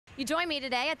You join me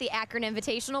today at the Akron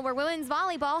Invitational, where women's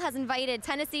volleyball has invited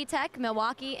Tennessee Tech,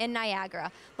 Milwaukee, and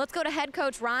Niagara. Let's go to head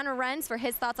coach Ron Arenz for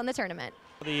his thoughts on the tournament.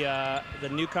 The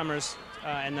newcomers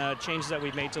and the changes that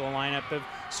we've made to the lineup have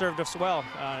served us well.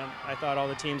 I thought all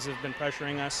the teams have been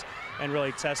pressuring us and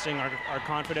really testing our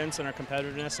confidence and our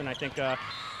competitiveness, and I think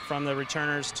from the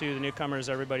returners to the newcomers,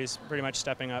 everybody's pretty much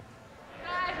stepping up.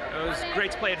 It was great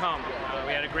to play at home.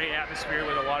 We had a great atmosphere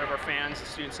with a lot of our fans. The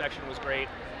student section was great.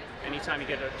 Anytime you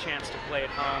get a chance to play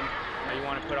at home, you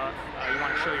want to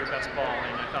show your best ball,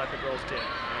 and I thought the girls did.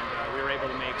 And we were able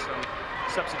to make some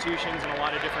substitutions in a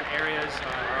lot of different areas.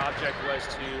 Our object was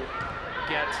to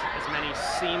get as many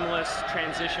seamless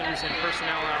transitions and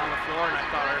personnel out on the floor, and I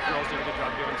thought our girls did a good job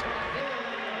doing so.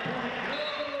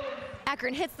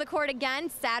 Akron hits the court again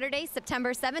Saturday,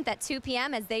 September 7th at 2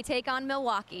 p.m. as they take on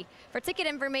Milwaukee. For ticket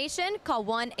information, call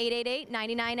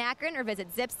 1-888-99-AKRON or visit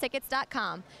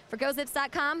zipstickets.com. For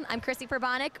GoZips.com, I'm Chrissy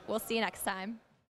Perbonik. We'll see you next time.